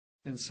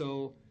And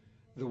so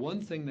the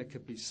one thing that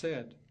could be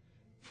said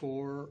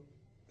for,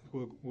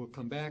 we'll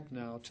come back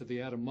now to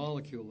the atom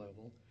molecule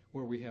level,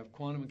 where we have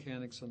quantum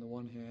mechanics on the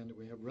one hand, and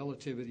we have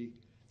relativity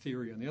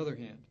theory on the other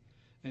hand.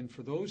 And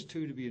for those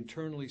two to be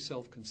internally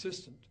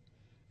self-consistent,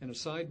 and a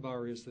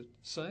sidebar is that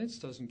science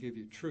doesn't give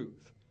you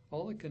truth.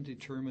 All it can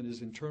determine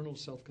is internal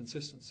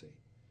self-consistency.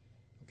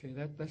 Okay,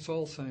 that's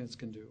all science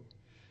can do.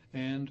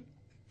 And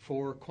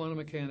for quantum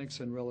mechanics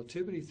and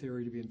relativity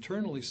theory to be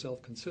internally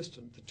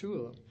self-consistent, the two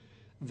of them,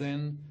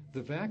 then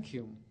the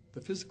vacuum,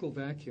 the physical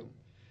vacuum,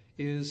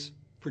 is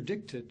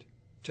predicted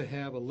to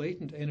have a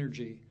latent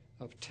energy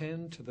of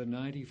 10 to the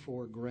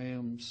 94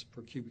 grams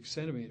per cubic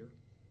centimeter.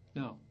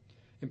 Now,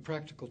 in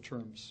practical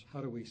terms,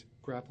 how do we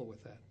grapple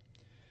with that?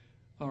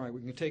 All right,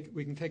 we can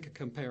take a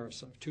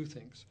comparison of two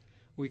things.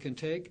 We can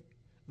take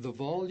the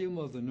volume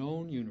of the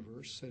known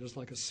universe, that is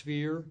like a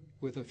sphere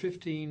with a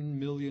 15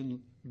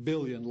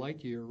 billion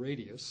light year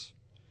radius,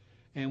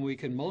 and we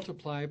can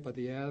multiply it by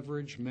the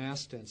average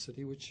mass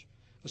density, which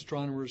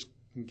astronomers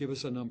can give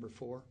us a number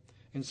for.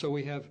 And so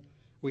we have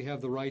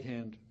the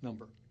right-hand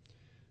number.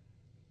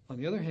 On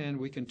the other hand,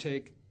 we can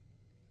take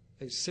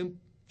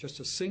just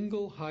a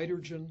single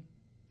hydrogen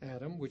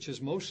atom, which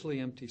is mostly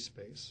empty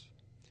space,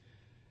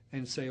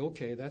 and say,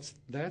 okay,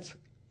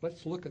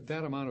 let's look at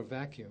that amount of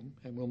vacuum,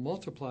 and we'll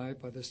multiply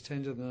it by this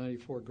 10 to the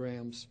 94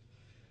 grams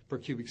per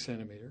cubic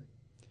centimeter,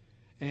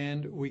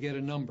 and we get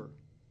a number.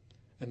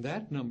 And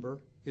that number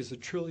is 1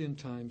 trillion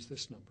times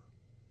this number.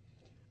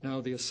 Now,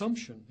 the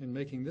assumption in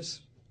making this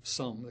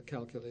sum, the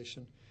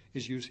calculation,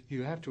 is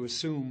you have to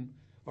assume,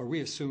 or we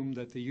assume,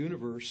 that the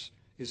universe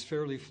is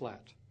fairly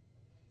flat.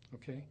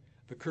 Okay?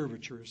 The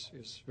curvature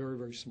is very,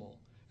 very small.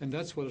 And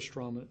that's what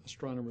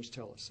astronomers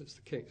tell us is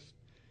the case.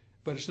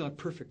 But it's not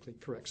perfectly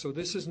correct. So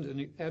this isn't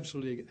an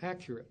absolutely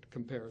accurate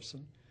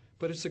comparison,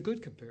 but it's a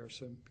good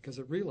comparison because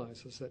it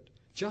realizes that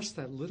just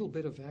that little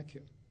bit of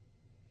vacuum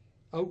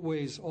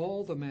outweighs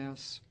all the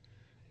mass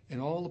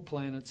and all the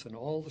planets and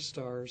all the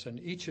stars, and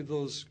each of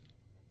those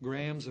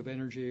grams of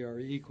energy are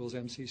equals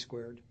mc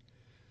squared.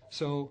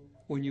 So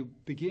when you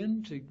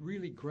begin to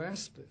really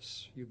grasp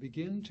this, you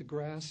begin to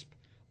grasp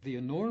the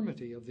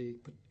enormity of the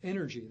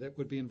energy that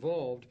would be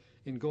involved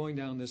in going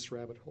down this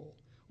rabbit hole.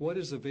 What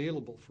is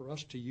available for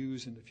us to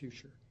use in the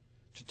future,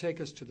 to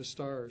take us to the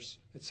stars,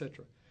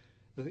 etc.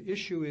 The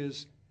issue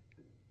is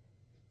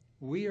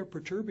we are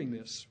perturbing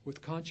this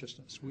with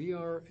consciousness. We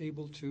are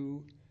able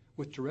to,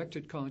 with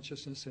directed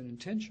consciousness and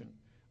intention,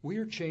 we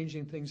are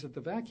changing things at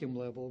the vacuum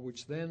level,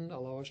 which then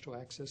allow us to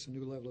access a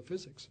new level of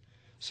physics.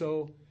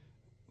 So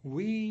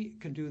we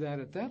can do that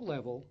at that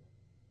level,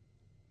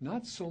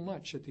 not so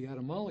much at the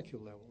atom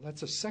molecule level.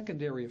 That's a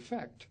secondary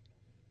effect.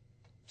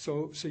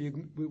 So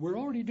we're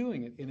already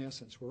doing it, in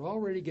essence. We're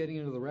already getting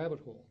into the rabbit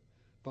hole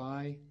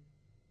by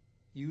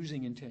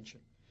using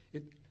intention.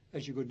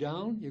 As you go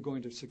down, you're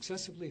going to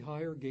successively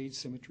higher gauge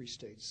symmetry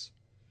states.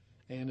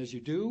 And as you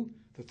do,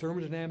 the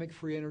thermodynamic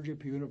free energy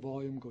per unit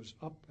volume goes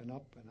up and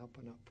up and up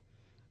and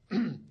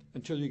up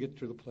until you get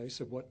to the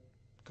place of what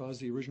caused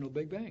the original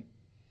Big Bang.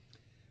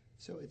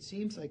 So it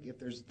seems like if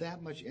there's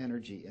that much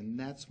energy in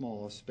that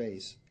small a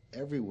space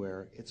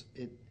everywhere, is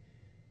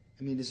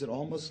it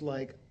almost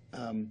like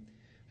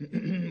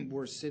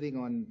we're sitting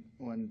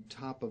on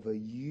top of a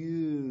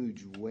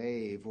huge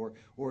wave, or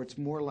it's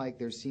more like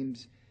there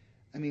seems,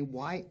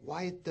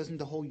 why doesn't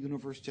the whole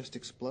universe just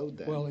explode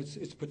then? Well,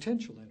 it's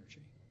potential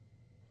energy.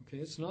 Okay,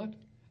 it's not.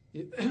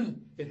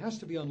 It has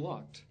to be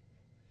unlocked.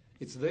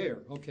 It's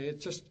there. Okay,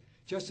 it's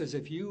just as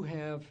if you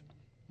have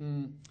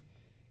an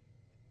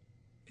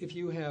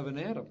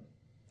atom.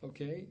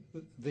 Okay,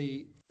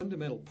 the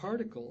fundamental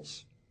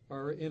particles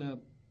are in a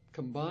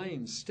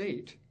combined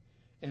state,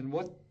 and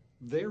what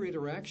their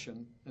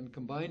interaction and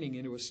combining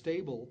into a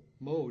stable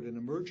mode, an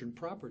emergent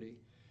property,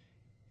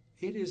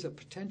 it is a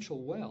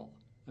potential well.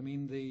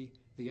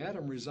 The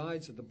atom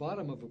resides at the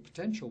bottom of a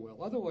potential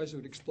well. Otherwise, it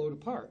would explode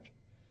apart.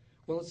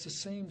 Well, it's the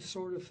same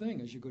sort of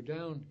thing as you go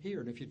down here.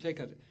 And if you take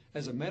it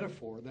as a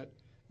metaphor that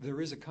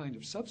there is a kind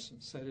of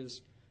substance, that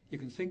is, you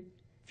can think,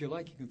 if you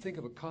like, you can think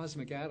of a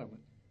cosmic atom,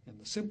 and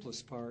the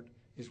simplest part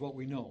is what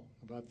we know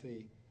about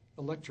the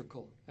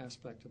electrical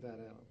aspect of that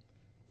atom.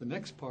 The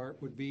next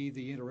part would be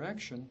the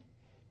interaction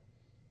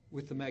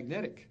with the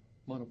magnetic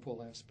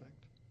monopole aspect.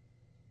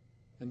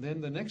 And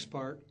then the next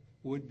part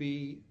would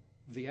be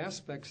the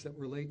aspects that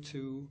relate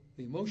to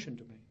the emotion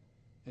domain,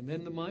 and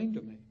then the mind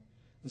domain.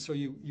 And so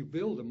you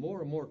build a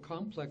more and more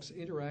complex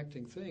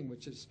interacting thing,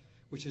 which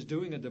is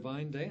doing a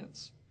divine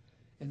dance.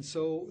 And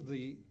so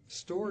the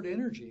stored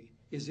energy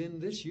is in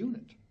this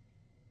unit.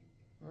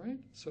 All right?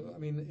 So,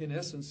 in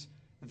essence,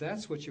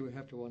 that's what you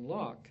have to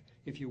unlock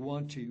if you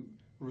want to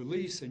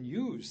release and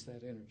use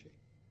that energy.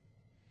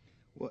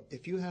 Well,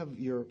 if you have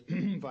your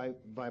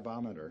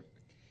vibometer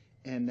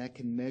and that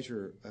can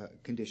measure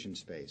conditioned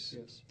space,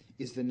 yes,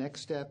 is the next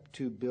step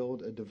to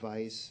build a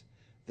device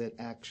that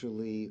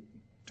actually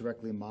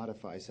directly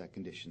modifies that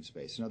conditioned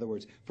space? In other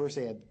words, first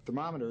they had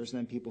thermometers, and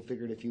then people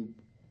figured if you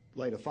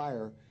light a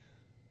fire,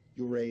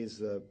 you raise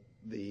the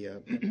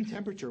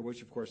temperature,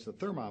 which of course the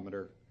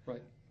thermometer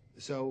right.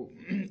 So,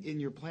 in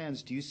your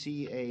plans, do you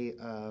see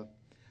the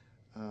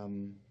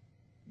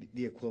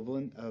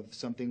equivalent of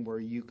something where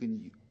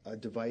a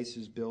device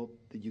is built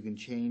that you can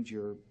change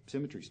your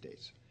symmetry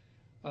states?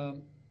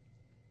 The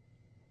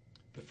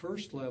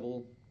first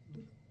level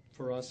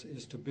for us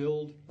is to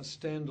build a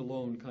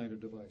standalone kind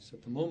of device.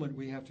 At the moment,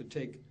 we have to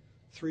take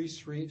three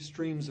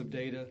streams of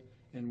data,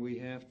 and we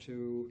have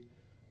to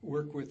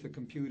work with the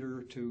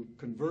computer to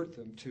convert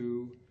them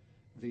to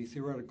the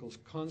theoretical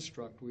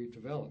construct we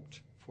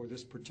developed for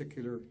this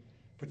particular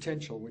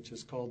potential, which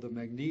is called the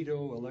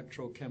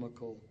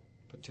magneto-electrochemical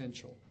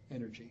potential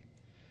energy.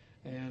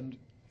 And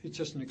it's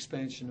just an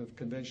expansion of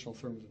conventional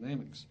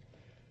thermodynamics.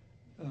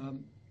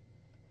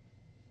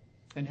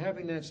 And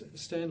having that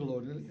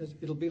standalone,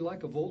 it'll be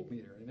like a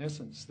voltmeter in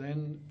essence.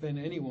 Then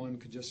anyone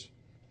could just,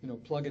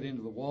 plug it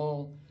into the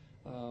wall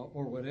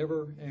or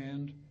whatever,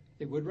 and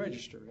it would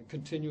register and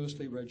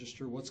continuously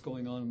register what's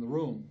going on in the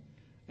room.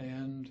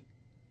 And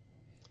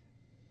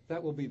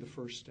that will be the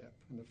first step.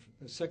 And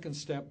the second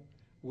step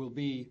will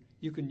be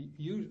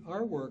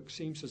our work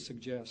seems to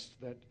suggest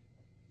that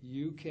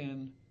you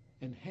can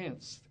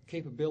enhance the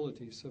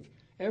capabilities of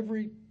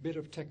every bit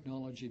of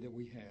technology that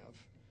we have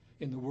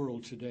in the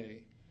world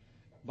today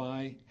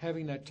by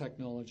having that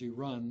technology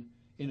run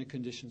in a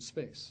conditioned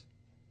space.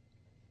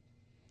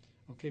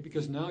 Okay,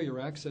 because now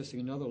you're accessing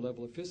another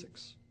level of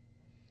physics.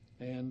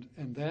 And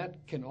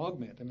that can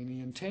augment. I mean,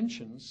 the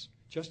intentions,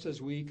 just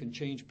as we can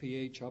change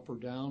pH up or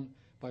down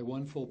by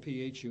 1 full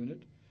pH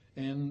unit,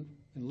 and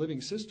in a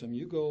living system,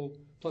 you go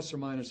plus or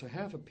minus a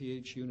half a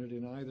pH unit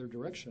in either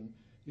direction,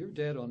 you're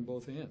dead on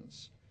both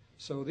ends.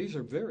 So these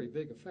are very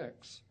big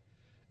effects.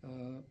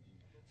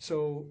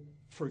 So,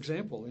 for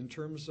example, in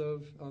terms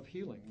of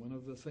healing, one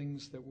of the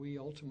things that we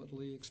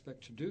ultimately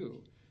expect to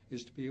do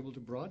is to be able to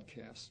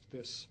broadcast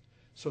this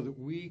so that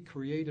we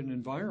create an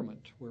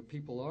environment where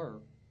people are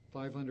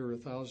 500 or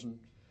 1,000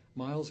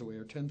 miles away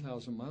or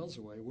 10,000 miles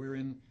away,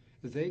 wherein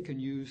they can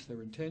use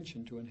their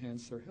intention to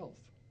enhance their health.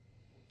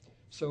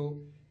 So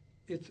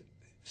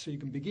you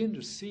can begin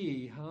to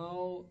see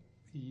how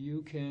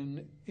you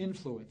can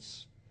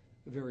influence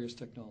various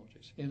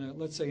technologies.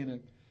 Let's say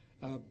in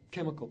a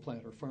chemical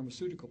plant or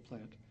pharmaceutical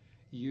plant,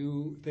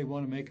 they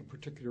want to make a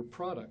particular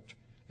product,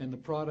 and the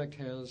product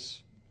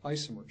has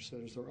isomers.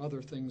 That is, there are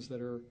other things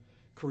that are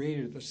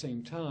created at the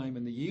same time,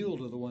 and the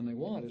yield of the one they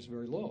want is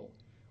very low.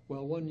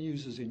 Well, one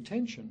uses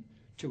intention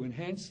to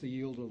enhance the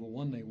yield of the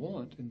one they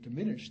want and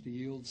diminish the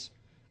yields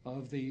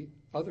of the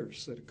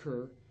others that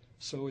occur,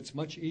 so it's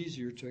much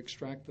easier to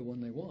extract the one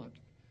they want.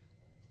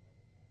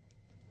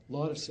 A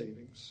lot of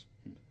savings.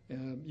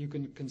 You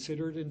can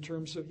consider it in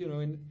terms of,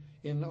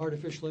 in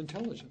artificial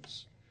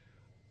intelligence.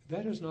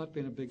 That has not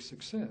been a big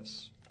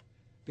success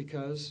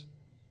because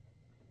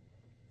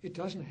it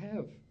doesn't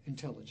have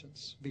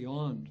intelligence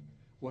beyond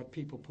what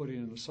people put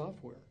in the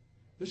software.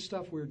 This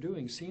stuff we're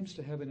doing seems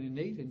to have an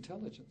innate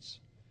intelligence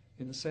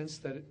in the sense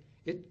that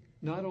it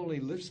not only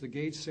lifts the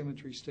gauge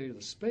symmetry state of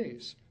the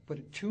space, but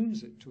it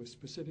tunes it to a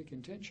specific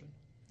intention.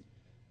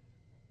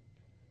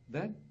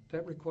 That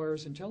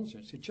requires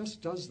intelligence. It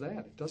just does that.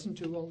 It doesn't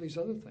do all these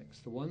other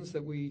things.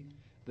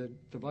 The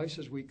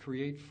devices we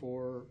create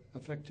for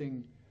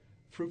affecting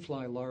fruit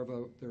fly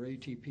larvae, their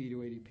ATP to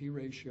ADP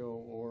ratio,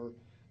 or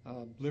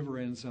liver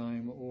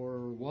enzyme,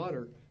 or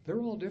water,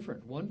 they're all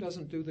different. One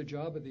doesn't do the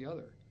job of the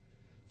other.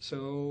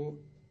 So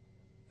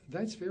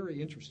that's very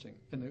interesting.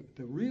 And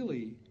the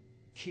really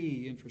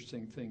key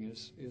interesting thing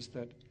is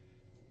that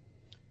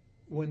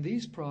when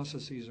these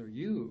processes are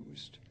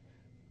used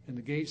and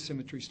the gauge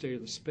symmetry state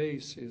of the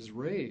space is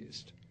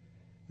raised,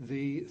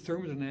 the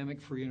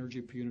thermodynamic free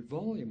energy per unit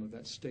volume of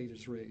that state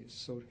is raised.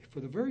 So for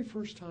the very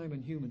first time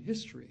in human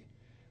history,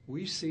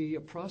 we see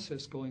a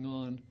process going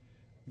on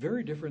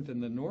very different than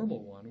the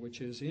normal one,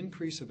 which is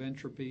increase of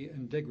entropy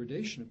and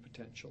degradation of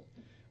potential.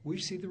 We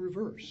see the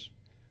reverse.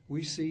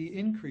 We see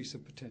increase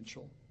of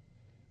potential,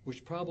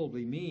 which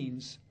probably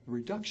means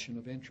reduction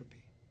of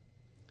entropy.